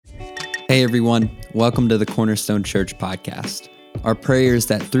Hey everyone, welcome to the Cornerstone Church podcast. Our prayer is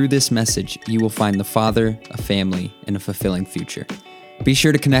that through this message, you will find the Father, a family, and a fulfilling future. Be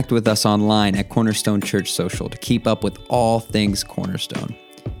sure to connect with us online at Cornerstone Church Social to keep up with all things Cornerstone.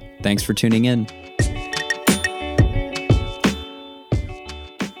 Thanks for tuning in.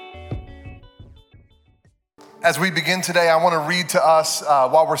 As we begin today, I want to read to us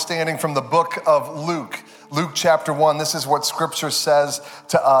while we're standing from the book of Luke. Luke chapter 1, this is what scripture says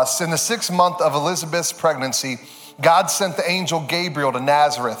to us. In the 6th month of Elizabeth's pregnancy, God sent the angel Gabriel to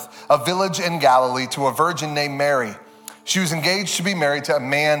Nazareth, a village in Galilee, to a virgin named Mary. She was engaged to be married to a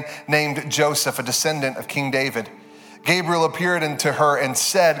man named Joseph, a descendant of King David. Gabriel appeared unto her and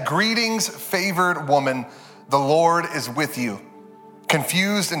said, "Greetings, favored woman, the Lord is with you."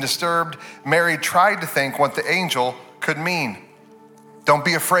 Confused and disturbed, Mary tried to think what the angel could mean. "Don't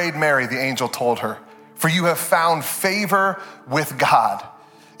be afraid, Mary," the angel told her, "for you have found favor with God.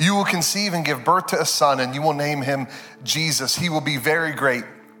 You will conceive and give birth to a son, and you will name him Jesus. He will be very great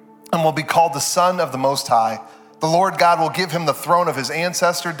and will be called the Son of the Most High. The Lord God will give him the throne of his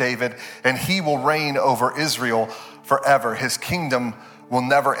ancestor David, and he will reign over Israel forever. His kingdom will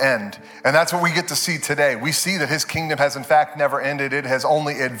never end." And that's what we get to see today. We see that his kingdom has in fact never ended. It has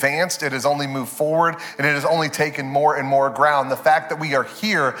only advanced, it has only moved forward, and it has only taken more and more ground. The fact that we are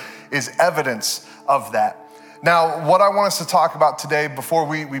here is evidence of that. Now, what I want us to talk about today before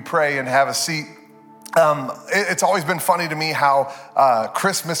we pray and have a seat, it's always been funny to me how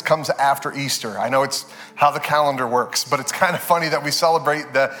Christmas comes after Easter. I know it's how the calendar works, but it's kind of funny that we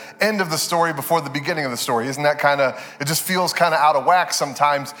celebrate the end of the story before the beginning of the story. Isn't that it just feels kind of out of whack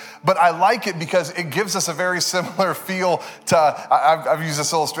sometimes, but I like it because it gives us a very similar feel to, I've used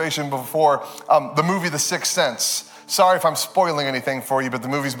this illustration before, the movie The Sixth Sense. Sorry if I'm spoiling anything for you, but the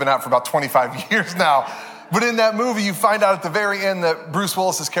movie's been out for about 25 years now. But in that movie, you find out at the very end that Bruce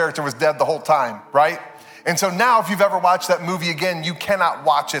Willis's character was dead the whole time, right? And so now if you've ever watched that movie again, you cannot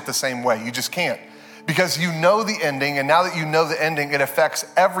watch it the same way. You just can't. Because you know the ending, and now that you know the ending, it affects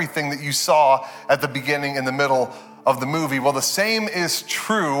everything that you saw at the beginning and the middle of the movie. Well, the same is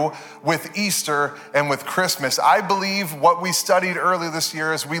true with Easter and with Christmas. I believe what we studied earlier this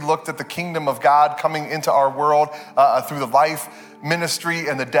year as we looked at the kingdom of God coming into our world through the life, ministry,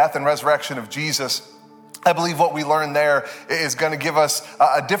 and the death and resurrection of Jesus, I believe what we learned there is going to give us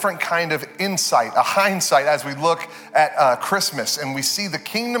a different kind of insight, a hindsight as we look at Christmas and we see the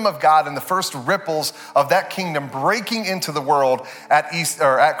kingdom of God and the first ripples of that kingdom breaking into the world at Easter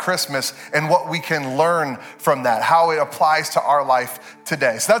or at Christmas, and what we can learn from that, how it applies to our life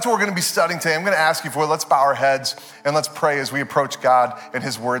today. So that's what we're going to be studying today. I'm going to ask you let's bow our heads and let's pray as we approach God and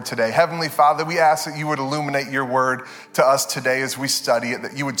his word today. Heavenly Father, we ask that you would illuminate your word to us today as we study it,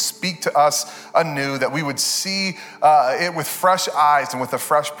 that you would speak to us anew, that we would see it with fresh eyes and with a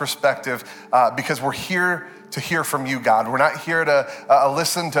fresh perspective, because we're here to hear from you, God. We're not here to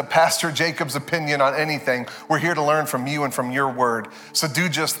listen to Pastor Jacob's opinion on anything. We're here to learn from you and from your word. So do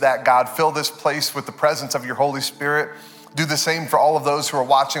just that, God. Fill this place with the presence of your Holy Spirit. Do the same for all of those who are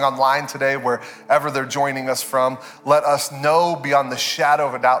watching online today, wherever they're joining us from. Let us know beyond the shadow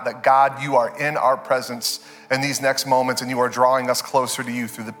of a doubt that, God, you are in our presence in these next moments, and you are drawing us closer to you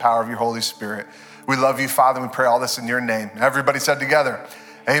through the power of your Holy Spirit. We love you, Father, and we pray all this in your name. Everybody said together,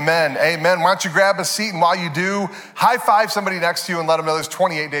 amen, amen. Why don't you grab a seat, and while you do, high five somebody next to you and let them know there's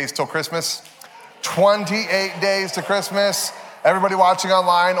 28 days till Christmas. 28 days to Christmas. Everybody watching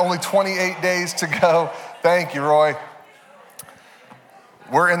online, only 28 days to go. Thank you, Roy.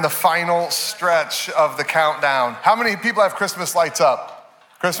 We're in the final stretch of the countdown. How many people have Christmas lights up?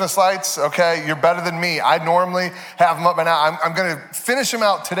 Christmas lights? Okay, you're better than me. I normally have them up by now. I'm going to finish them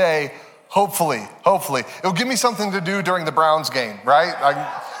out today, hopefully. It'll give me something to do during the Browns game, right?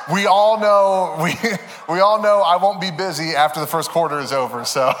 We all know I won't be busy after the first quarter is over.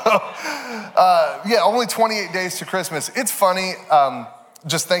 So, only 28 days to Christmas. It's funny,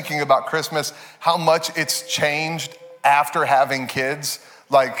 just thinking about Christmas, how much it's changed after having kids.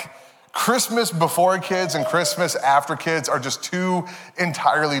 Like, Christmas before kids and Christmas after kids are just two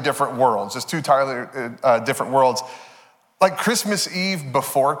entirely different worlds. Like Christmas Eve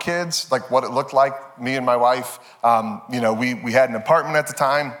before kids, like what it looked like, me and my wife, we had an apartment at the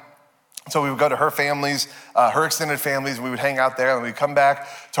time. So we would go to her family's, her extended families, and we would hang out there, and we'd come back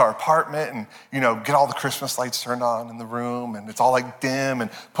to our apartment and, get all the Christmas lights turned on in the room, and it's all like dim,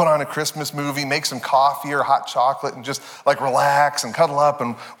 and put on a Christmas movie, make some coffee or hot chocolate, and just like relax and cuddle up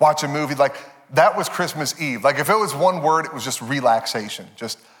and watch a movie. Like, that was Christmas Eve. Like, if it was one word, it was just relaxation.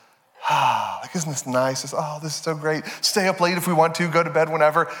 Just, isn't this nice? This is so great. Stay up late if we want to, go to bed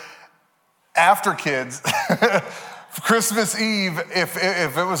whenever. After kids, Christmas Eve, if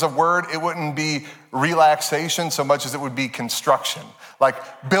it was a word, it wouldn't be relaxation so much as it would be construction.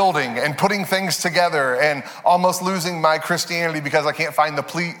 Like building and putting things together and almost losing my Christianity because I can't find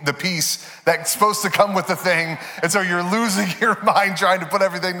the piece that's supposed to come with the thing. And so you're losing your mind trying to put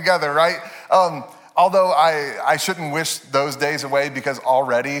everything together, right? Although I shouldn't wish those days away because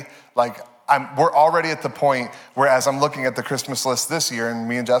already, we're already at the point where as I'm looking at the Christmas list this year, and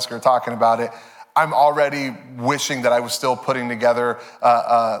me and Jessica are talking about it, I'm already wishing that I was still putting together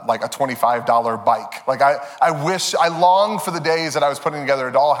a $25 bike. I long for the days that I was putting together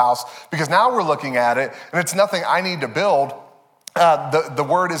a dollhouse because now we're looking at it and it's nothing I need to build. The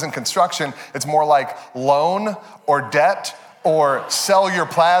word isn't construction. It's more like loan or debt or sell your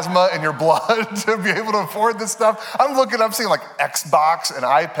plasma and your blood to be able to afford this stuff. I'm seeing like Xbox and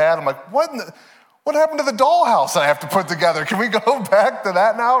iPad. I'm like, what happened to the dollhouse I have to put together? Can we go back to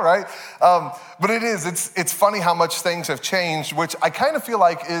that now, right? But it's funny how much things have changed, which I kind of feel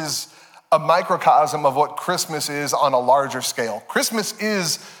like is a microcosm of what Christmas is on a larger scale. Christmas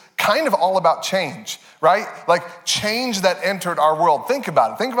is kind of all about change, right? Like change that entered our world. Think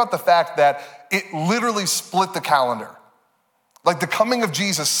about it. Think about the fact that it literally split the calendar. Like the coming of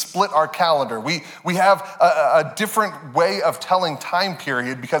Jesus split our calendar. We have a different way of telling time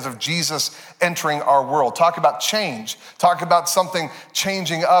period because of Jesus entering our world. Talk about change. Talk about something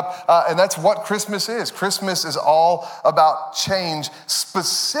changing up. And that's what Christmas is. Christmas is all about change.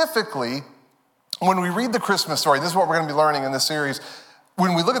 Specifically, when we read the Christmas story, this is what we're going to be learning in this series.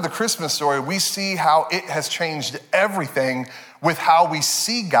 When we look at the Christmas story, we see how it has changed everything with how we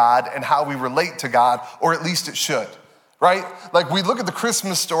see God and how we relate to God, or at least it should. Right? Like we look at the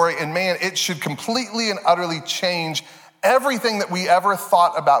Christmas story and man, it should completely and utterly change everything that we ever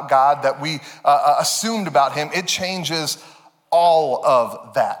thought about God, that we assumed about him. It changes all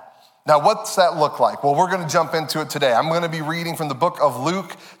of that. Now, what's that look like? Well, we're going to jump into it today. I'm going to be reading from the book of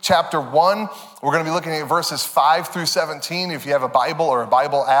Luke, chapter 1. We're going to be looking at verses 5 through 17. If you have a Bible or a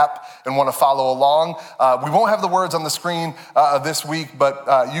Bible app and want to follow along, we won't have the words on the screen this week, but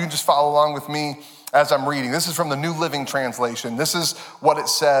you can just follow along with me as I'm reading. This is from the New Living Translation. This is what it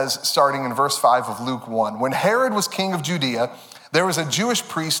says starting in verse 5 of Luke 1. When Herod was king of Judea, there was a Jewish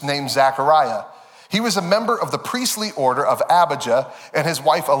priest named Zechariah. He was a member of the priestly order of Abijah, and his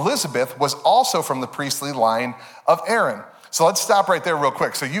wife Elizabeth was also from the priestly line of Aaron. So let's stop right there real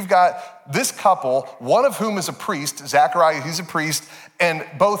quick. So you've got this couple, one of whom is a priest, Zechariah, he's a priest, and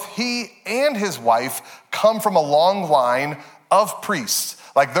both he and his wife come from a long line of priests.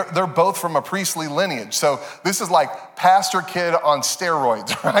 Like they're both from a priestly lineage. So this is like pastor kid on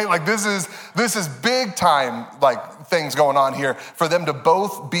steroids, right? Like this is big time like things going on here for them to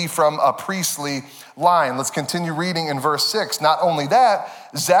both be from a priestly line. Let's continue reading in verse 6. Not only that,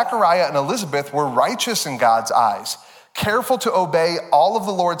 Zechariah and Elizabeth were righteous in God's eyes, careful to obey all of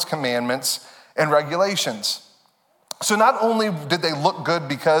the Lord's commandments and regulations. So not only did they look good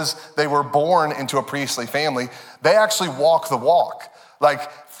because they were born into a priestly family, they actually walk the walk.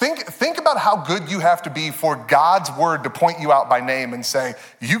 Like, think about how good you have to be for God's word to point you out by name and say,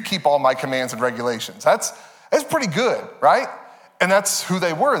 you keep all my commands and regulations. That's pretty good, right? And that's who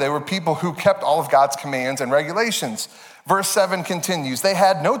they were. They were people who kept all of God's commands and regulations. Verse 7 continues, they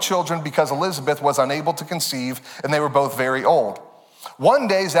had no children because Elizabeth was unable to conceive, and they were both very old. One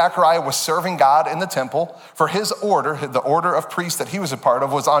day, Zechariah was serving God in the temple, for his order, the order of priests that he was a part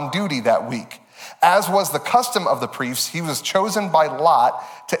of, was on duty that week. As was the custom of the priests, he was chosen by lot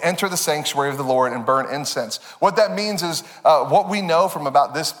to enter the sanctuary of the Lord and burn incense. What that means is what we know from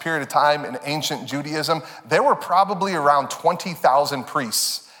about this period of time in ancient Judaism, there were probably around 20,000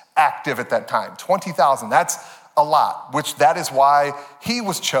 priests active at that time. 20,000, that's a lot, which that is why he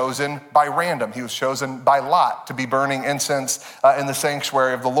was chosen by random. He was chosen by lot to be burning incense in the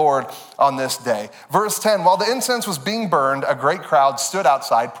sanctuary of the Lord on this day. Verse 10, while the incense was being burned, a great crowd stood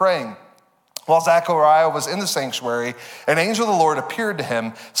outside praying. While Zechariah was in the sanctuary, an angel of the Lord appeared to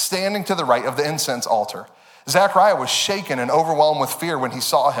him, standing to the right of the incense altar. Zechariah was shaken and overwhelmed with fear when he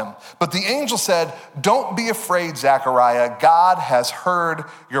saw him. But the angel said, "Don't be afraid, Zechariah. God has heard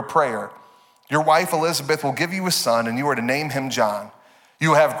your prayer. Your wife Elizabeth will give you a son, and you are to name him John. You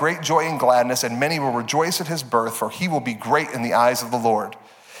will have great joy and gladness, and many will rejoice at his birth, for he will be great in the eyes of the Lord.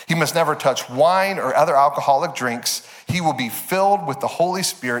 He must never touch wine or other alcoholic drinks. He will be filled with the Holy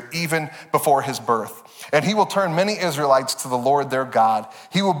Spirit even before his birth. And he will turn many Israelites to the Lord their God.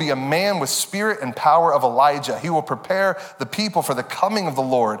 He will be a man with spirit and power of Elijah. He will prepare the people for the coming of the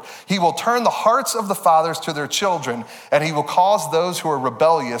Lord. He will turn the hearts of the fathers to their children, and he will cause those who are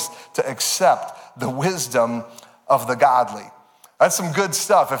rebellious to accept the wisdom of the godly." That's some good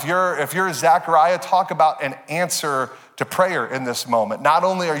stuff. If you're Zechariah, talk about an answer to prayer in this moment. Not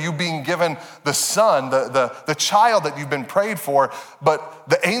only are you being given the son, the child that you've been prayed for, but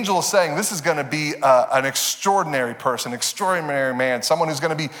the angel is saying this is going to be an extraordinary person, extraordinary man, someone who's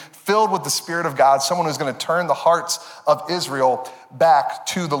going to be filled with the Spirit of God, someone who's going to turn the hearts of Israel back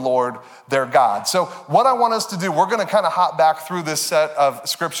to the Lord their God. So what I want us to do, we're going to kind of hop back through this set of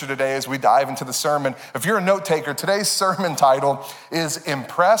scripture today as we dive into the sermon. If you're a note taker, today's sermon title is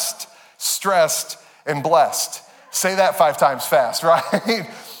Impressed, Stressed, and Blessed. Say that 5 times fast, right?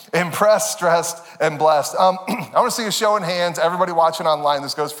 Impressed, stressed, and blessed. I want to see a show in hands. Everybody watching online,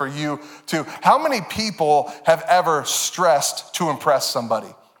 this goes for you too. How many people have ever stressed to impress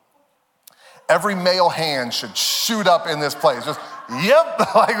somebody? Every male hand should shoot up in this place. Just,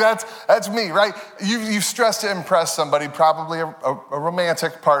 yep, like that's me, right? You've stressed to impress somebody, probably a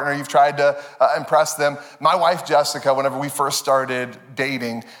romantic partner. You've tried to impress them. My wife, Jessica, whenever we first started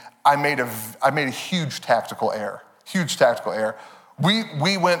dating, I made a huge tactical error.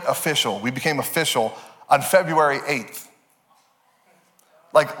 We went official. We became official on February 8th.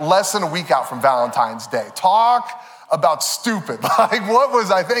 Like less than a week out from Valentine's Day. Talk about stupid. Like what was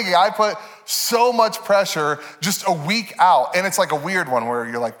I thinking? I put so much pressure just a week out. And it's like a weird one where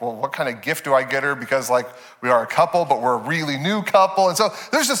you're like, well, what kind of gift do I get her? Because like we are a couple, but we're a really new couple. And so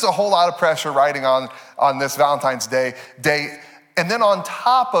there's just a whole lot of pressure riding on this Valentine's Day date. And then on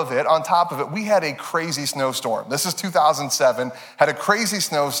top of it, we had a crazy snowstorm. This is 2007, had a crazy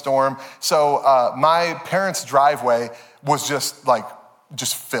snowstorm. So my parents' driveway was just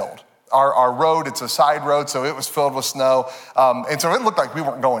filled. Our road, it's a side road, so it was filled with snow. And so it looked like we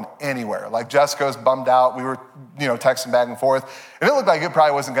weren't going anywhere. Like Jessica was bummed out. We were, texting back and forth. And it looked like it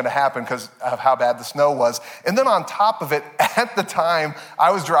probably wasn't gonna happen because of how bad the snow was. And then on top of it, at the time,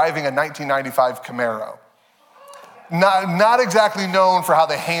 I was driving a 1995 Camaro. Not exactly known for how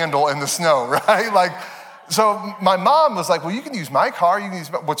they handle in the snow, right? So my mom was like, well, you can use my car,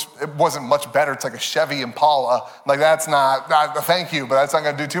 which it wasn't much better. It's like a Chevy Impala. Like that's not thank you, but that's not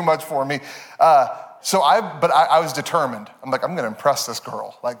gonna do too much for me. So I was determined. I'm like, I'm gonna impress this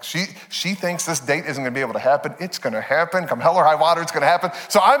girl. Like she thinks this date isn't gonna be able to happen. It's gonna happen, come hell or high water, it's gonna happen.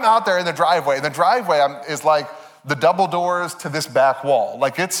 So I'm out there in the driveway, and the driveway is like, the double doors to this back wall.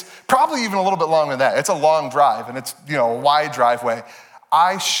 Like it's probably even a little bit longer than that. It's a long drive and it's, a wide driveway.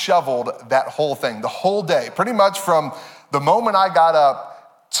 I shoveled that whole thing, the whole day, pretty much from the moment I got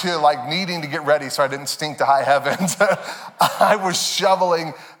up to needing to get ready so I didn't stink to high heavens. I was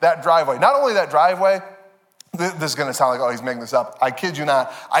shoveling that driveway. Not only that driveway, this is gonna sound like, oh, he's making this up. I kid you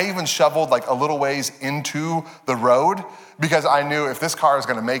not. I even shoveled a little ways into the road because I knew if this car is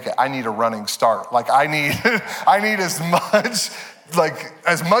gonna make it, I need a running start. I need as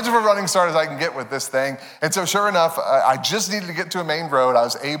much of a running start as I can get with this thing. And so sure enough, I just needed to get to a main road. I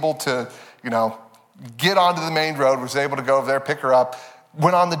was able to, get onto the main road, was able to go over there, pick her up,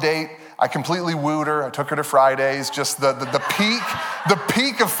 went on the date. I completely wooed her. I took her to Fridays, just the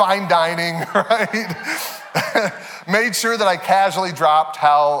peak of fine dining, right? Made sure that I casually dropped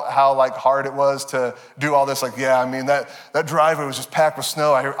how hard it was to do all this. That driveway was just packed with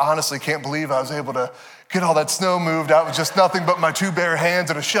snow. I honestly can't believe I was able to get all that snow moved out with just nothing but my 2 bare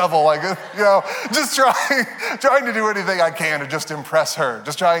hands and a shovel. Just trying to do anything I can to just impress her.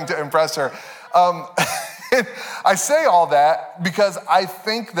 Just trying to impress her. I say all that because I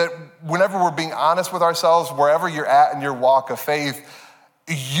think that whenever we're being honest with ourselves, wherever you're at in your walk of faith,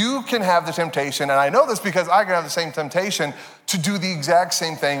 you can have the temptation, and I know this because I can have the same temptation, to do the exact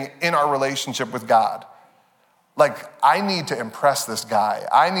same thing in our relationship with God. I need to impress this guy.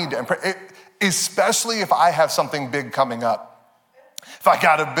 I need to impress, especially if I have something big coming up.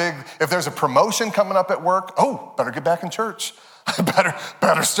 If there's a promotion coming up at work, better get back in church.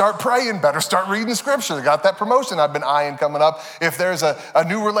 better start praying, better start reading scripture. I got that promotion I've been eyeing coming up. If there's a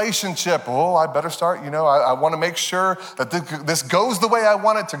new relationship, I better start, I want to make sure that this goes the way I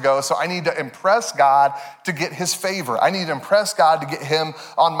want it to go. So I need to impress God to get his favor. I need to impress God to get him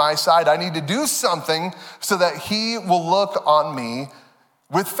on my side. I need to do something so that he will look on me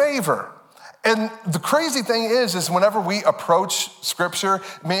with favor. And the crazy thing is whenever we approach scripture,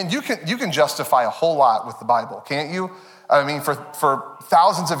 man, you can justify a whole lot with the Bible, can't you? I mean, for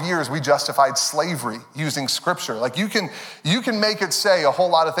thousands of years, we justified slavery using scripture. You can make it say a whole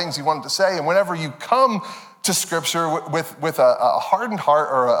lot of things you want it to say. And whenever you come to scripture with a hardened heart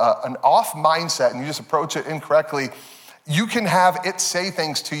or an off mindset and you just approach it incorrectly, you can have it say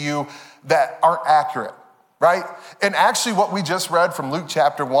things to you that aren't accurate, right? And actually what we just read from Luke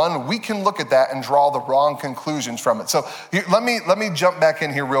chapter 1, we can look at that and draw the wrong conclusions from it. So let me jump back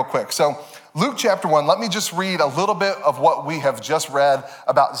in here real quick. So Luke chapter 1, let me just read a little bit of what we have just read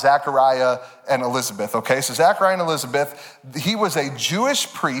about Zechariah and Elizabeth, okay? So Zechariah and Elizabeth, he was a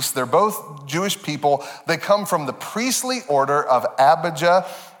Jewish priest. They're both Jewish people. They come from the priestly order of Abijah.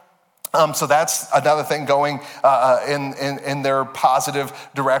 So that's another thing going in their positive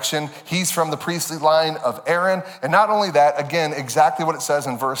direction. He's from the priestly line of Aaron. And not only that, again, exactly what it says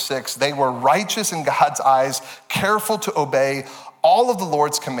in verse 6, they were righteous in God's eyes, careful to obey all of the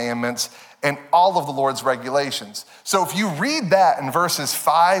Lord's commandments and all of the Lord's regulations. So if you read that in verses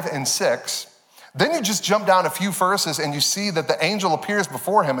 5 and 6, then you just jump down a few verses and you see that the angel appears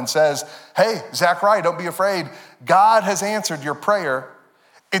before him and says, hey, Zechariah, don't be afraid. God has answered your prayer.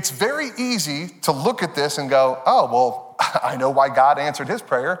 It's very easy to look at this and go, oh, well, I know why God answered his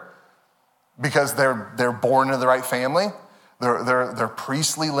prayer, because they're born into the right family. They're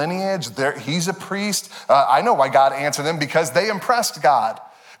priestly lineage. He's a priest. I know why God answered them, because they impressed God.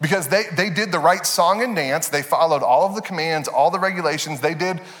 Because they did the right song and dance. They followed all of the commands, all the regulations.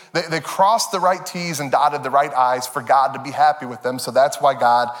 They crossed the right T's and dotted the right I's for God to be happy with them. So that's why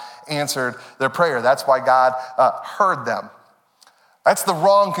God answered their prayer. That's why God heard them. That's the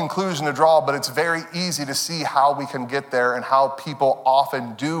wrong conclusion to draw, but it's very easy to see how we can get there and how people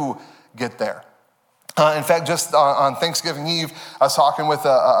often do get there. In fact, just on Thanksgiving Eve, I was talking with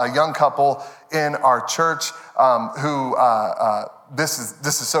a young couple in our church who, this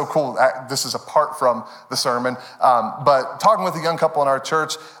is so cool. This is apart from the sermon. But talking with a young couple in our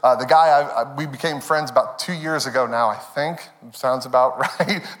church, the guy, we became friends about 2 years ago now, I think. Sounds about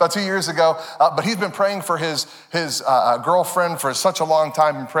right. About 2 years ago. But he's been praying for his girlfriend for such a long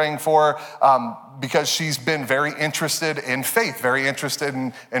time, and praying for her because she's been very interested in faith, very interested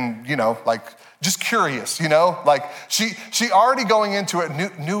in just curious, like she already going into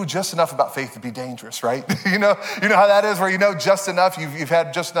it knew just enough about faith to be dangerous, right? you know how that is, where you know just enough, you've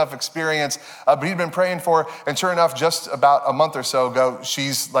had just enough experience, but he'd been praying for her, and sure enough, just about a month or so ago,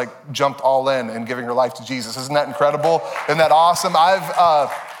 she's like jumped all in and giving her life to Jesus. Isn't that incredible? Isn't that awesome?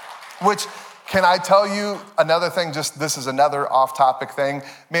 Which, can I tell you another thing, just this is another off-topic thing,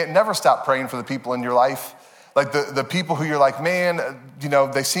 man, never stop praying for the people in your life. Like the people who you're like, man,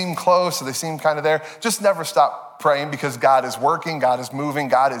 they seem close or they seem kind of there. Just never stop praying, because God is working, God is moving,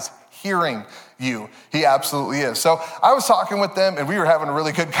 God is hearing you. He absolutely is. So I was talking with them, and we were having a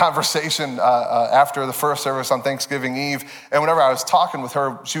really good conversation after the first service on Thanksgiving Eve. And whenever I was talking with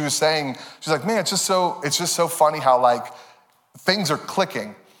her, she's like, man, it's just so funny how like things are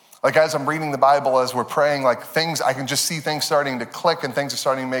clicking. Like as I'm reading the Bible, as we're praying, like things, I can just see things starting to click and things are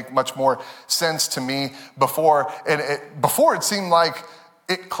starting to make much more sense to me before. And before it seemed like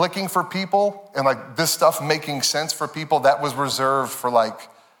it clicking for people and like this stuff making sense for people, that was reserved for like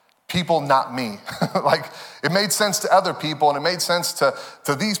people, not me. Like it made sense to other people and it made sense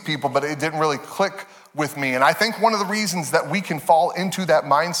to these people, but it didn't really click with me. And I think one of the reasons that we can fall into that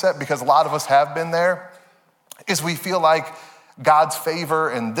mindset, because a lot of us have been there, is we feel like God's favor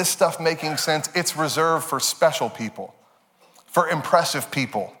and this stuff making sense, it's reserved for special people, for impressive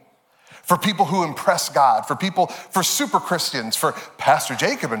people, for people who impress God, for super Christians, for Pastor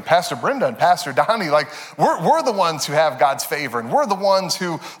Jacob and Pastor Brenda and Pastor Donnie. Like we're the ones who have God's favor, and we're the ones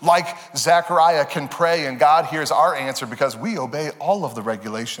who, like Zechariah, can pray and God hears our answer because we obey all of the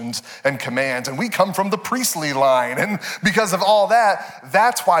regulations and commands, and we come from the priestly line. And because of all that,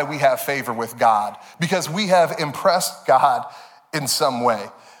 that's why we have favor with God, because we have impressed God in some way.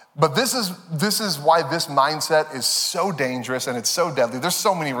 But this is why this mindset is so dangerous and it's so deadly. There's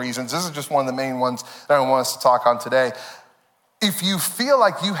so many reasons. This is just one of the main ones that I want us to talk on today. If you feel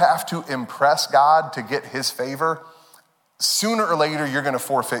like you have to impress God to get his favor, sooner or later you're going to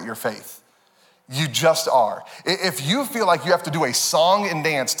forfeit your faith. You just are. If you feel like you have to do a song and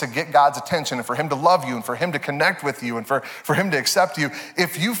dance to get God's attention and for him to love you and for him to connect with you and for him to accept you,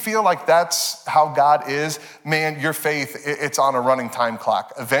 if you feel like that's how God is, man, your faith, it's on a running time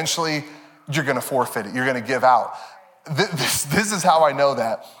clock. Eventually, you're going to forfeit it. You're going to give out. This is how I know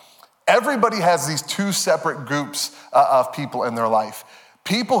that. Everybody has these two separate groups of people in their life.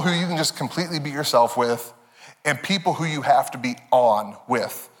 People who you can just completely be yourself with, and people who you have to be on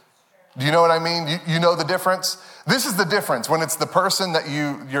with. Do you know what I mean? You know the difference? This is the difference. When it's the person that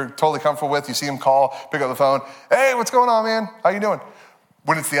you're totally comfortable with, you see him call, pick up the phone. Hey, what's going on, man? How you doing?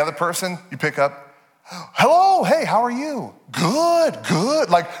 When it's the other person, you pick up, hello, hey, how are you? Good.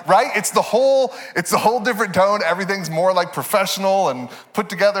 Like, right? It's the whole different tone. Everything's more like professional and put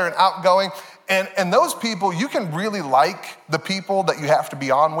together and outgoing. And those people, you can really like the people that you have to be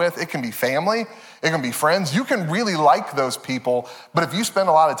on with. It can be family. It can be friends. You can really like those people, but if you spend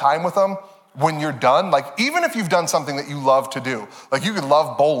a lot of time with them, when you're done, like even if you've done something that you love to do, like you could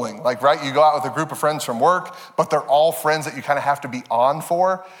love bowling, like, right? You go out with a group of friends from work, but they're all friends that you kind of have to be on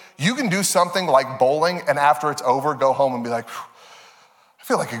for. You can do something like bowling and after it's over, go home and be like, I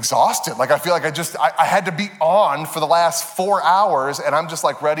feel like exhausted. Like I feel like I had to be on for the last 4 hours and I'm just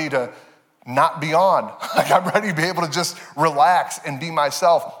like ready to not be on. Like I'm ready to be able to just relax and be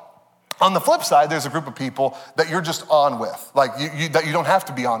myself. On the flip side, there's a group of people that you're just on with, like that you don't have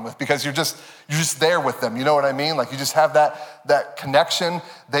to be on with because you're just there with them. You know what I mean? Like you just have that connection.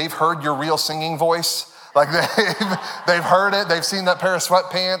 They've heard your real singing voice. Like they've heard it. They've seen that pair of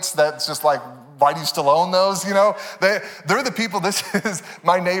sweatpants that's just like, why do you still own those? You know, they're the people. This is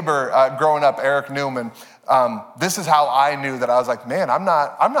my neighbor growing up, Eric Newman. This is how I knew that I was like, man, I'm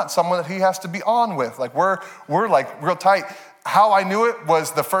not someone that he has to be on with. Like we're like real tight. How I knew it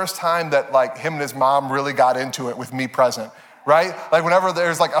was the first time that like him and his mom really got into it with me present, right? Like whenever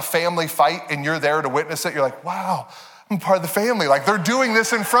there's like a family fight and you're there to witness it, you're like, wow, I'm part of the family. Like they're doing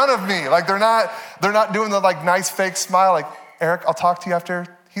this in front of me. Like they're not doing the like nice fake smile. Like, Eric, I'll talk to you after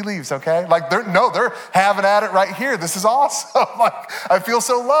he leaves, okay? Like they're having at it right here. This is awesome. Like I feel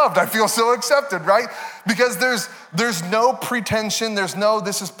so loved. I feel so accepted, right? Because there's no pretension. There's no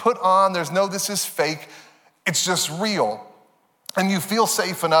this is put on. There's no this is fake. It's just real. And you feel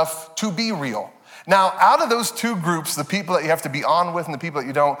safe enough to be real. Now, out of those two groups, the people that you have to be on with and the people that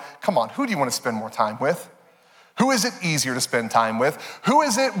you don't, come on, who do you want to spend more time with? Who is it easier to spend time with? Who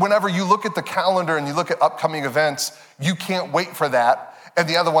is it whenever you look at the calendar and you look at upcoming events, you can't wait for that? And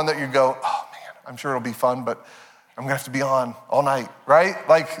the other one that you go, oh man, I'm sure it'll be fun, but I'm gonna have to be on all night, right?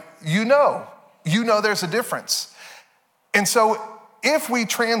 Like, you know there's a difference. And so if we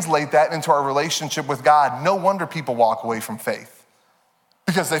translate that into our relationship with God, no wonder people walk away from faith.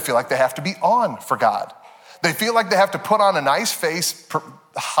 Because they feel like they have to be on for God. They feel like they have to put on a nice face,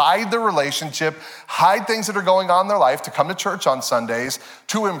 hide their relationship, hide things that are going on in their life, to come to church on Sundays,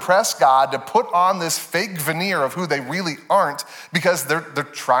 to impress God, to put on this fake veneer of who they really aren't, because they're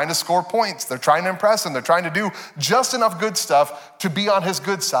trying to score points. They're trying to impress him. They're trying to do just enough good stuff to be on his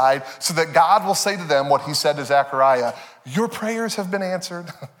good side so that God will say to them what he said to Zechariah, your prayers have been answered.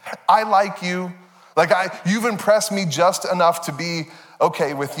 I like you. You've impressed me just enough to be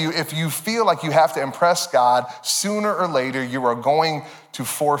okay with you. If you feel like you have to impress God, sooner or later, you are going to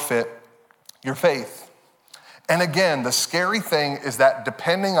forfeit your faith. And again, the scary thing is that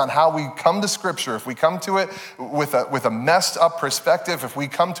depending on how we come to Scripture, if we come to it with a messed up perspective, if we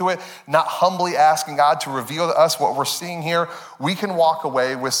come to it not humbly asking God to reveal to us what we're seeing here, we can walk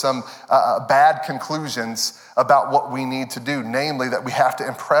away with some bad conclusions about what we need to do, namely that we have to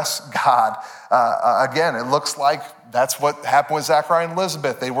impress God. Again, it looks like that's what happened with Zechariah and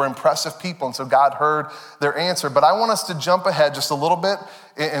Elizabeth. They were impressive people, and so God heard their answer. But I want us to jump ahead just a little bit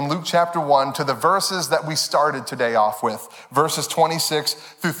in Luke chapter 1 to the verses that we started today off with, verses 26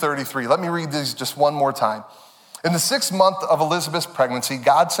 through 33. Let me read these just one more time. In the 6th month of Elizabeth's pregnancy,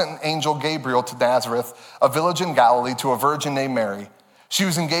 God sent an angel Gabriel to Nazareth, a village in Galilee, to a virgin named Mary. She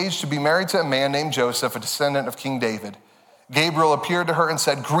was engaged to be married to a man named Joseph, a descendant of King David. Gabriel appeared to her and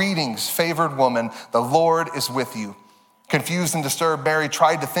said, greetings, favored woman, the Lord is with you. Confused and disturbed, Mary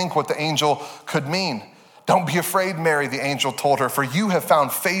tried to think what the angel could mean. Don't be afraid, Mary, the angel told her, for you have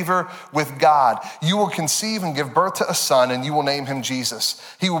found favor with God. You will conceive and give birth to a son, and you will name him Jesus.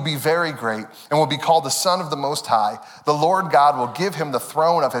 He will be very great and will be called the Son of the Most High. The Lord God will give him the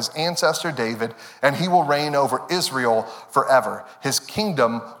throne of his ancestor David, and he will reign over Israel forever. His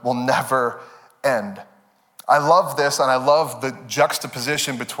kingdom will never end. I love this, and I love the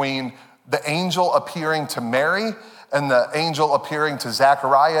juxtaposition between the angel appearing to Mary and the angel appearing to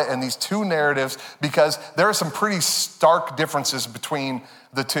Zechariah in these two narratives, because there are some pretty stark differences between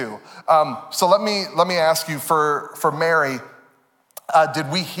the two. So let me ask you, for Mary, did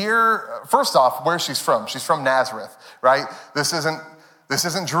we hear, first off, where she's from? She's from Nazareth, right? This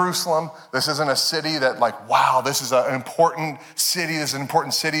isn't Jerusalem. This isn't a city that like, wow, this is an important city. This is an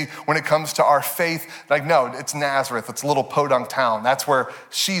important city when it comes to our faith. Like, no, it's Nazareth. It's a little podunk town. That's where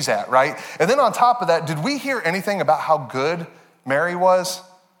she's at, right? And then on top of that, did we hear anything about how good Mary was?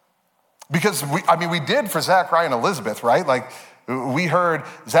 Because we did for Zechariah and Elizabeth, right? Like, we heard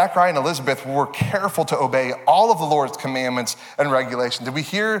Zechariah and Elizabeth were careful to obey all of the Lord's commandments and regulations. Did we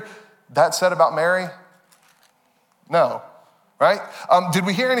hear that said about Mary? No. Right? Did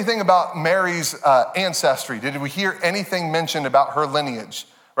we hear anything about Mary's ancestry? Did we hear anything mentioned about her lineage?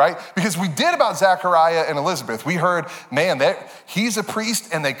 Right? Because we did about Zechariah and Elizabeth. We heard, man, he's a priest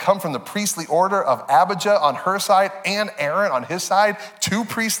and they come from the priestly order of Abijah on her side and Aaron on his side, two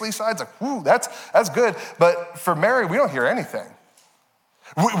priestly sides. Like, whoo, that's good. But for Mary, we don't hear anything.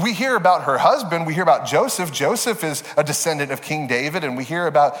 We hear about her husband. We hear about Joseph. Joseph is a descendant of King David. And we hear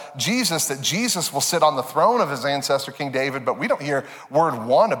about Jesus, that Jesus will sit on the throne of his ancestor, King David. But we don't hear word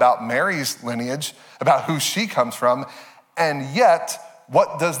one about Mary's lineage, about who she comes from. And yet,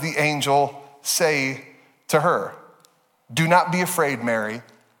 what does the angel say to her? Do not be afraid, Mary.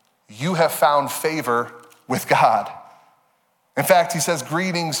 You have found favor with God. In fact, he says,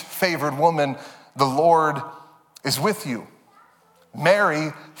 greetings, favored woman. The Lord is with you.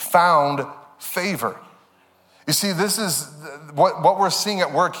 Mary found favor. You see, this is what we're seeing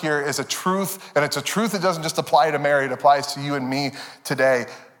at work here is a truth, and it's a truth that doesn't just apply to Mary, it applies to you and me today.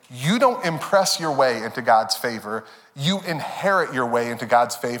 You don't impress your way into God's favor. You inherit your way into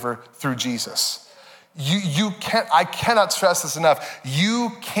God's favor through Jesus. I cannot stress this enough.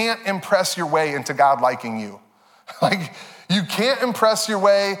 You can't impress your way into God liking you. You can't impress your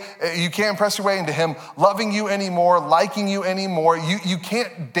way into him loving you anymore, liking you anymore. You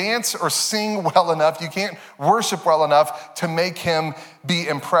can't dance or sing well enough. You can't worship well enough to make him be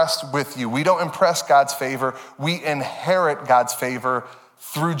impressed with you. We don't impress God's favor. We inherit God's favor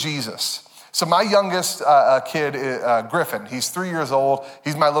through Jesus. So my youngest kid, Griffin, he's 3 years old.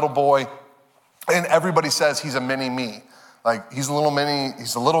 He's my little boy. And everybody says he's a mini me. He's a little mini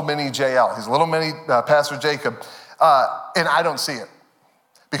JL. He's a little mini Pastor Jacob. And I don't see it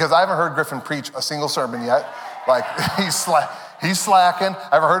because I haven't heard Griffin preach a single sermon yet. He's slacking. I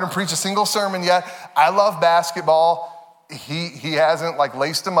haven't heard him preach a single sermon yet. I love basketball. He hasn't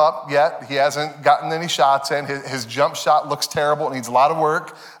laced him up yet. He hasn't gotten any shots in. His jump shot looks terrible. It needs a lot of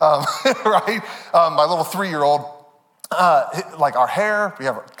work, right? My little 3-year-old, our hair, we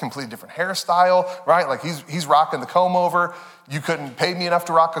have a completely different hairstyle, right? He's rocking the comb over. You couldn't pay me enough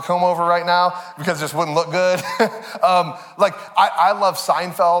to rock a comb over right now because it just wouldn't look good. I love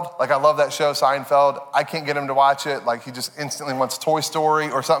Seinfeld. I love that show, Seinfeld. I can't get him to watch it. He just instantly wants Toy Story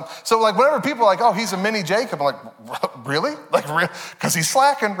or something. So whenever people are oh, he's a mini Jacob, I'm like, really? Because he's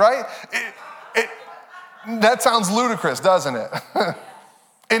slacking, right? That sounds ludicrous, doesn't it?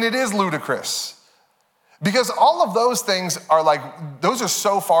 And it is ludicrous. Because all of those things are those are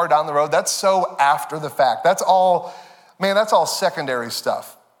so far down the road. That's so after the fact. That's all secondary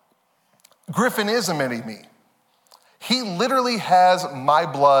stuff. Griffin is a mini me. He literally has my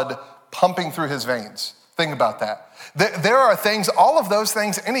blood pumping through his veins. Think about that. There are things, all of those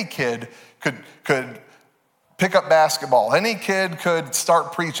things, any kid could pick up basketball. Any kid could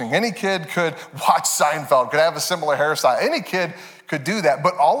start preaching. Any kid could watch Seinfeld, could have a similar hairstyle. Any kid could do that.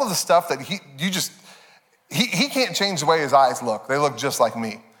 But all of the stuff that he can't change the way his eyes look. They look just like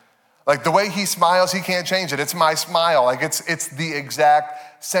me. The way he smiles, he can't change it. It's my smile. It's the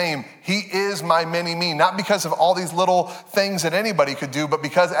exact same. He is my mini me, not because of all these little things that anybody could do, but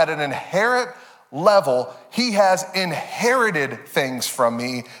because at an inherent level, he has inherited things from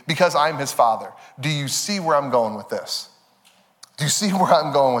me because I'm his father. Do you see where I'm going with this? Do you see where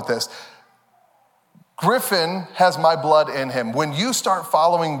I'm going with this? Griffin has my blood in him. When you start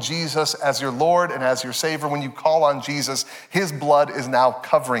following Jesus as your Lord and as your Savior, when you call on Jesus, his blood is now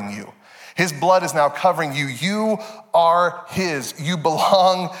covering you. His blood is now covering you. You are his. You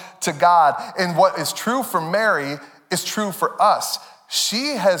belong to God. And what is true for Mary is true for us.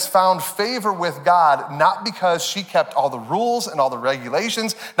 She has found favor with God, not because she kept all the rules and all the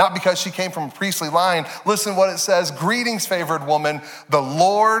regulations, not because she came from a priestly line. Listen what it says, greetings, favored woman, the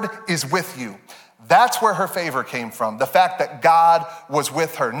Lord is with you. That's where her favor came from, the fact that God was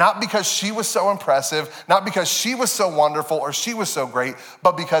with her, not because she was so impressive, not because she was so wonderful or she was so great,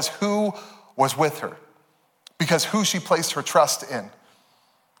 but because who was with her, because who she placed her trust in.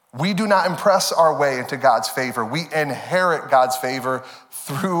 We do not impress our way into God's favor. We inherit God's favor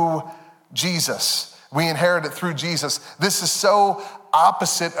through Jesus. We inherit it through Jesus. This is so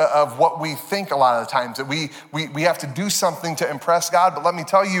opposite of what we think a lot of the times, that we have to do something to impress God. But let me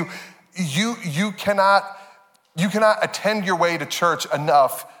tell you, you cannot attend your way to church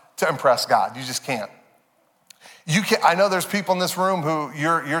enough to impress God. You just can't. I know there's people in this room who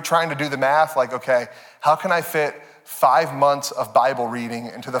you're trying to do the math, okay, how can I fit 5 months of Bible reading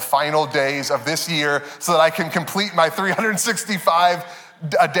into the final days of this year so that I can complete my 365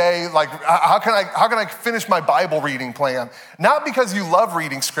 a day? How can I finish my Bible reading plan? Not because you love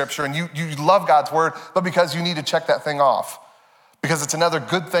reading scripture and you love God's word, but because you need to check that thing off. Because it's another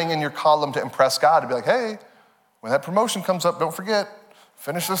good thing in your column to impress God, to be like, hey, when that promotion comes up, don't forget,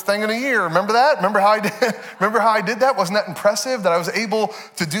 finish this thing in a year. Remember that? Remember how I did that? Wasn't that impressive that I was able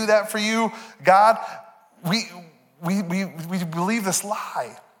to do that for you? God, we believe this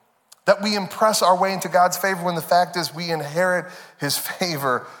lie, that we impress our way into God's favor when the fact is we inherit his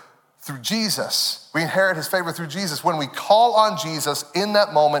favor through Jesus. We inherit his favor through Jesus. When we call on Jesus in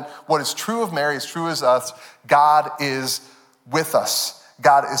that moment, what is true of Mary is true as us. God is with us.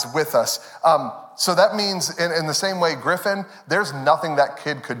 God is with us. So that means in the same way, Griffin, there's nothing that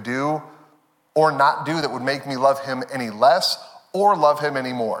kid could do or not do that would make me love him any less or love him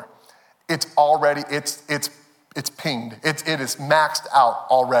any more. It's already, it's pinged. It is maxed out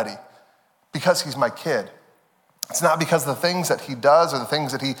already because he's my kid. It's not because of the things that he does or the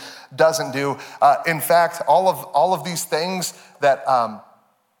things that he doesn't do. In fact, all of these things that,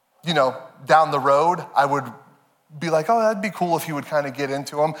 down the road, I would be like, oh, that'd be cool if he would kind of get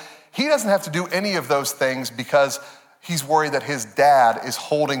into them. He doesn't have to do any of those things because he's worried that his dad is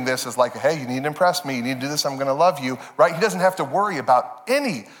holding this as like, hey, you need to impress me. You need to do this. I'm going to love you, right? He doesn't have to worry about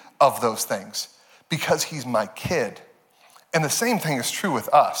any of those things because he's my kid. And the same thing is true with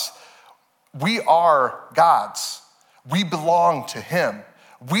us. We are God's. We belong to him.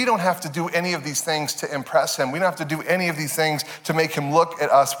 We don't have to do any of these things to impress him. We don't have to do any of these things to make him look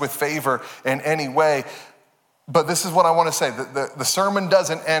at us with favor in any way. But this is what I want to say. The sermon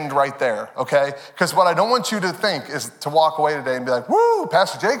doesn't end right there, okay? Because what I don't want you to think is to walk away today and be like, woo,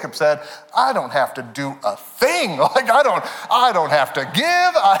 Pastor Jacob said, I don't have to do a thing. Like I don't have to give.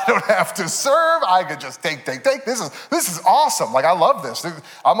 I don't have to serve. I could just take. This is awesome. Like I love this.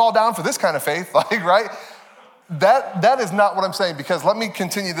 I'm all down for this kind of faith, like, right? That is not what I'm saying, because let me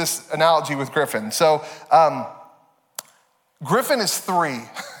continue this analogy with Griffin. So Griffin is 3,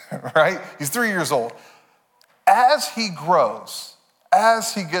 right? He's 3 years old. As he grows,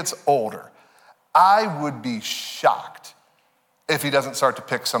 as he gets older, I would be shocked if he doesn't start to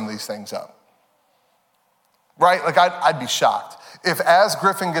pick some of these things up, right? Like I'd be shocked. If as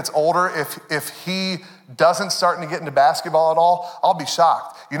Griffin gets older, if he doesn't start to get into basketball at all, I'll be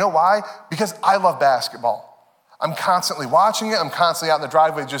shocked. You know why? Because I love basketball. I'm constantly watching it. I'm constantly out in the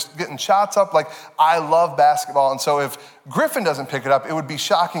driveway just getting shots up. Like I love basketball. And so if Griffin doesn't pick it up, it would be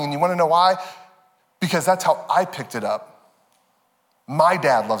shocking. And you want to know why? Because that's how I picked it up. My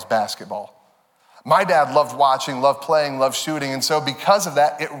dad loves basketball. My dad loved watching, loved playing, loved shooting. And so because of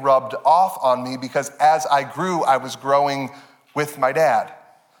that, it rubbed off on me, because as I grew, I was growing with my dad.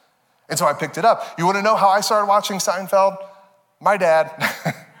 And so I picked it up. You want to know how I started watching Seinfeld? My dad,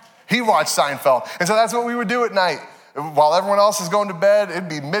 he watched Seinfeld. And so that's what we would do at night. While everyone else is going to bed, it'd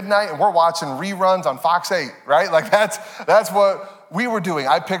be midnight and we're watching reruns on Fox 8, right? Like that's what we were doing.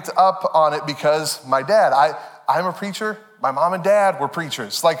 I picked up on it because my dad, I'm a preacher. My mom and dad were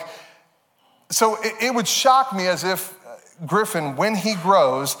preachers. Like, so it would shock me as if Griffin, when he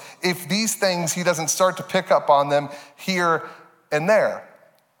grows, if these things, he doesn't start to pick up on them here and there.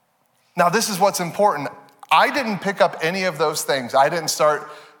 Now, this is what's important. I didn't pick up any of those things. I didn't start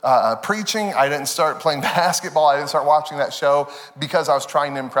preaching. I didn't start playing basketball. I didn't start watching that show because I was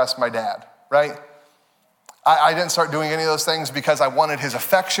trying to impress my dad, right? I didn't start doing any of those things because I wanted his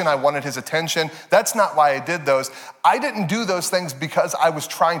affection, I wanted his attention. That's not why I did those. I didn't do those things because I was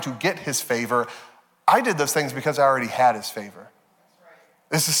trying to get his favor. I did those things because I already had his favor.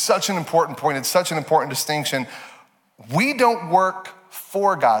 This is such an important point. It's such an important distinction. We don't work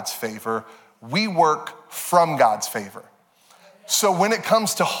for God's favor. We work from God's favor. So when it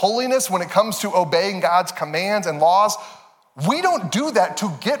comes to holiness, when it comes to obeying God's commands and laws, we don't do that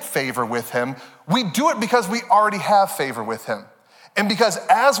to get favor with him. We do it because we already have favor with him. And because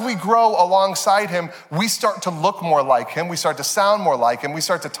as we grow alongside him, we start to look more like him. We start to sound more like him. We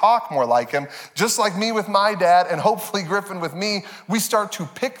start to talk more like him. Just like me with my dad and hopefully Griffin with me, we start to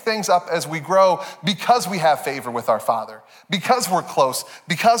pick things up as we grow because we have favor with our Father, because we're close,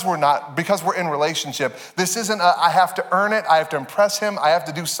 because we're in relationship. This isn't I have to earn it. I have to impress him. I have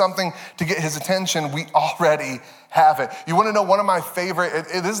to do something to get his attention. We already have it. You want to know one of my favorite,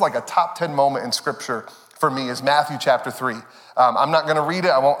 it is like a top 10 moment in scripture for me, is Matthew chapter 3. I'm not going to read it.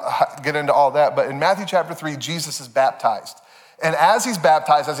 I won't get into all that. But in Matthew chapter 3, Jesus is baptized. And as he's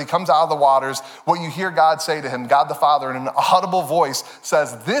baptized, as he comes out of the waters, what you hear God say to him, God the Father, in an audible voice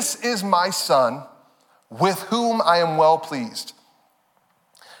says, "This is my son with whom I am well pleased."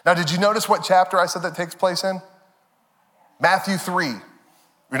 Now, did you notice what chapter I said that takes place in? Matthew 3.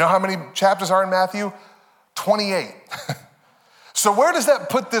 You know how many chapters are in Matthew? 28. So where does that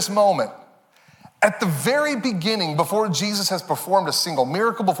put this moment? At the very beginning, before Jesus has performed a single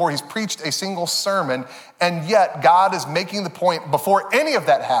miracle, before he's preached a single sermon, and yet God is making the point before any of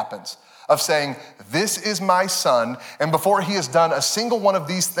that happens of saying, "This is my son," and before he has done a single one of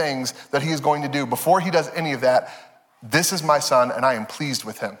these things that he is going to do, before he does any of that, "This is my son and I am pleased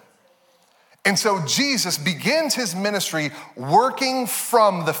with him." And so Jesus begins his ministry working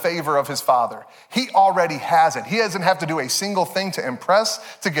from the favor of his Father. He already has it. He doesn't have to do a single thing to impress,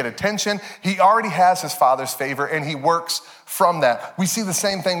 to get attention. He already has his Father's favor, and he works from that. We see the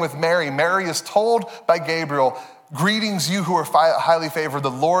same thing with Mary. Mary is told by Gabriel, "Greetings, you who are highly favored,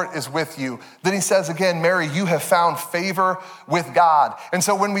 the Lord is with you." Then he says again, "Mary, you have found favor with God." And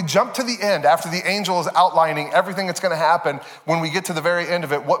so when we jump to the end, after the angel is outlining everything that's gonna happen, when we get to the very end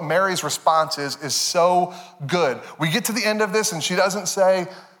of it, what Mary's response is so good. We get to the end of this and she doesn't say,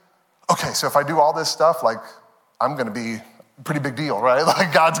 "Okay, so if I do all this stuff, like I'm gonna be a pretty big deal, right?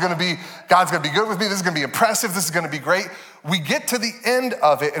 Like God's gonna be good with me. This is gonna be impressive. This is gonna be great." We get to the end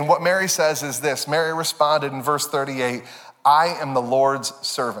of it, and what Mary says is this. Mary responded in verse 38, "I am the Lord's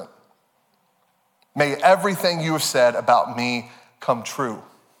servant. May everything you have said about me come true."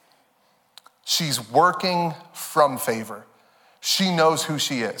 She's working from favor. She knows who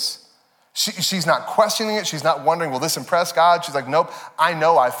she is. She's not questioning it. She's not wondering, will this impress God? She's like, nope, I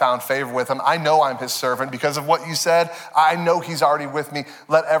know I found favor with him. I know I'm his servant because of what you said. I know he's already with me.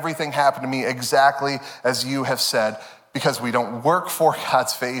 Let everything happen to me exactly as you have said. Because we don't work for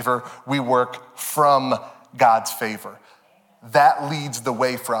God's favor, we work from God's favor. That leads the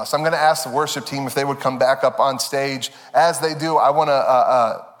way for us. I'm gonna ask the worship team if they would come back up on stage. As they do, I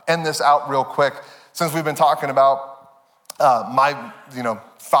wanna end this out real quick. Since we've been talking about my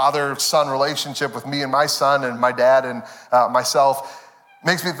father-son relationship with me and my son and my dad and myself,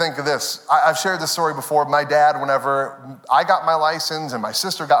 makes me think of this. I've shared this story before. My dad, whenever I got my license and my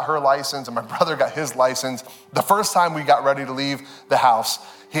sister got her license and my brother got his license, the first time we got ready to leave the house,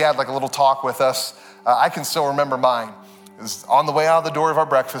 he had like a little talk with us. I can still remember mine. It was on the way out of the door of our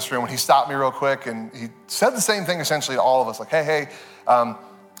breakfast room when he stopped me real quick and he said the same thing essentially to all of us, like, hey,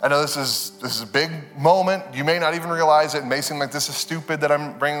 I know this is a big moment. You may not even realize it. It may seem like this is stupid that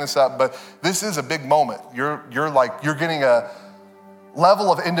I'm bringing this up, but this is a big moment. You're getting a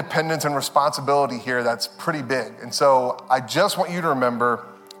level of independence and responsibility here that's pretty big. And so I just want you to remember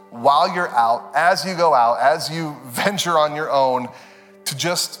while you're out, as you go out, as you venture on your own, to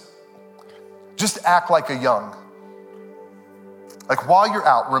just act like a young. Like while you're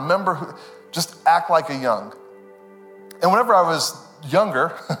out, remember, just act like a young. And whenever I was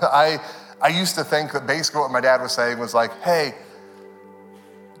younger, I used to think that basically what my dad was saying was like, hey,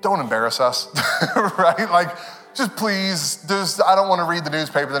 don't embarrass us, right? Like, just please, I don't want to read the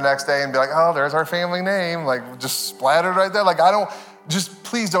newspaper the next day and be like, oh, there's our family name, like just splattered right there. Like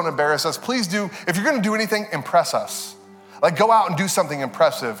please don't embarrass us. Please do, if you're gonna do anything, impress us. Like go out and do something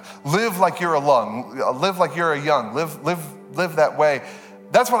impressive. Live like you're live like you're a young, live that way.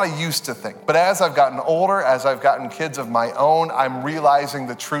 That's what I used to think. But as I've gotten older, as I've gotten kids of my own, I'm realizing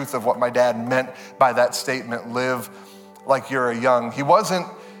the truth of what my dad meant by that statement, live like you're a young. He wasn't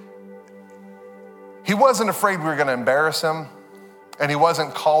afraid we were gonna embarrass him, and he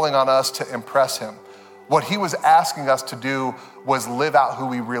wasn't calling on us to impress him. What he was asking us to do was live out who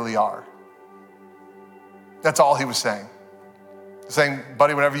we really are. That's all he was saying. Saying,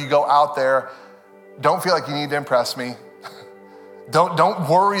 buddy, whenever you go out there, don't feel like you need to impress me. Don't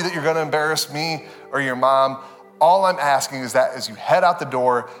worry that you're gonna embarrass me or your mom. All I'm asking is that as you head out the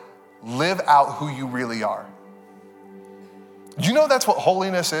door, live out who you really are. Do you know that's what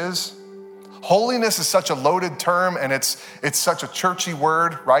holiness is? Holiness is such a loaded term and it's such a churchy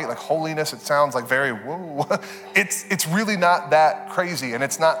word, right? Like holiness, it sounds like very whoa. It's really not that crazy and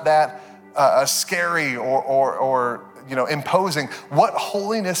it's not that scary or imposing. What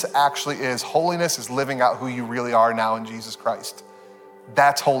holiness actually is living out who you really are now in Jesus Christ.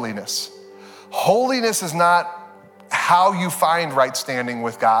 That's holiness. Holiness is not how you find right standing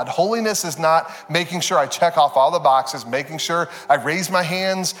with God. Holiness is not making sure I check off all the boxes, making sure I raise my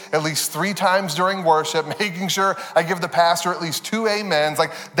hands at least 3 times during worship, making sure I give the pastor at least 2 amens.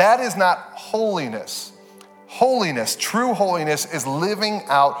 Like that is not holiness. Holiness, true holiness is living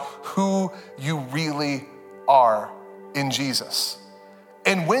out who you really are in Jesus.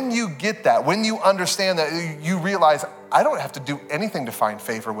 And when you get that, when you understand that, you realize I don't have to do anything to find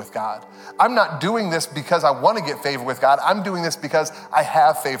favor with God. I'm not doing this because I want to get favor with God. I'm doing this because I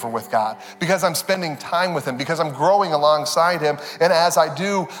have favor with God, because I'm spending time with him, because I'm growing alongside him. And as I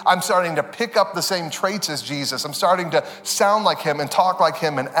do, I'm starting to pick up the same traits as Jesus. I'm starting to sound like him and talk like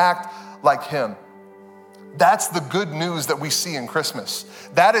him and act like him. That's the good news that we see in Christmas.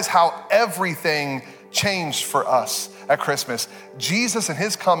 That is how everything changed for us at Christmas. Jesus and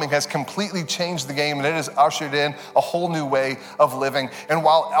his coming has completely changed the game, and it has ushered in a whole new way of living. And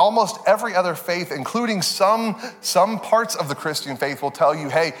while almost every other faith, including some parts of the Christian faith, will tell you,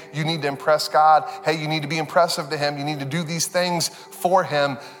 hey, you need to impress God. Hey, you need to be impressive to him. You need to do these things for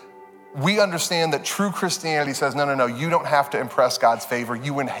him. We understand that true Christianity says, no, you don't have to impress God's favor.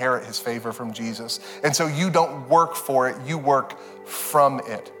 You inherit his favor from Jesus. And so you don't work for it, you work from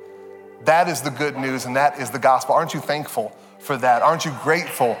it. That is the good news and that is the gospel. Aren't you thankful for that? Aren't you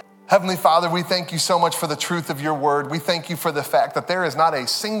grateful? Heavenly Father, we thank you so much for the truth of your word. We thank you for the fact that there is not a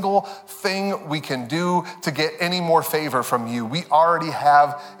single thing we can do to get any more favor from you. We already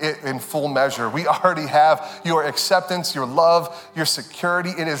have it in full measure. We already have your acceptance, your love, your security.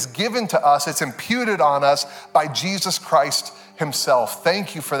 It is given to us. It's imputed on us by Jesus Christ himself.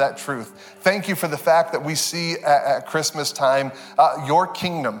 Thank you for that truth. Thank you for the fact that we see at Christmas time your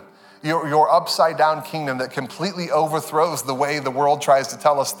kingdom, your upside down kingdom that completely overthrows the way the world tries to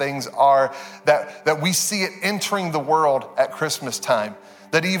tell us things are, that we see it entering the world at Christmas time.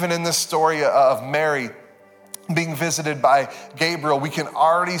 That even in this story of Mary being visited by Gabriel, we can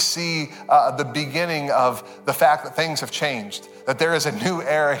already see the beginning of the fact that things have changed, that there is a new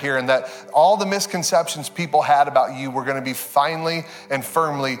era here and that all the misconceptions people had about you were going to be finally and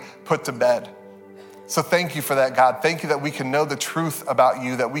firmly put to bed. So thank you for that, God. Thank you that we can know the truth about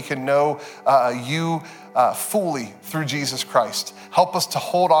you, that we can know you fully through Jesus Christ. Help us to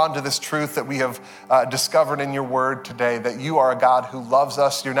hold on to this truth that we have discovered in your word today, that you are a God who loves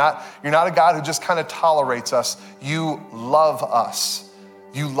us. You're not a God who just kind of tolerates us. You love us.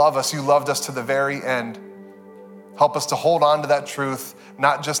 You love us. You loved us to the very end. Help us to hold on to that truth,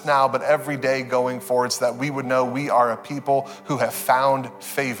 not just now, but every day going forward, so that we would know we are a people who have found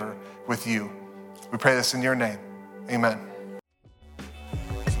favor with you. We pray this in your name. Amen.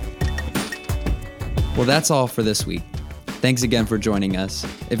 Well, that's all for this week. Thanks again for joining us.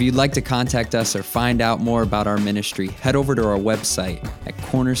 If you'd like to contact us or find out more about our ministry, head over to our website at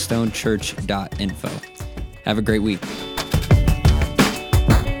cornerstonechurch.info. Have a great week.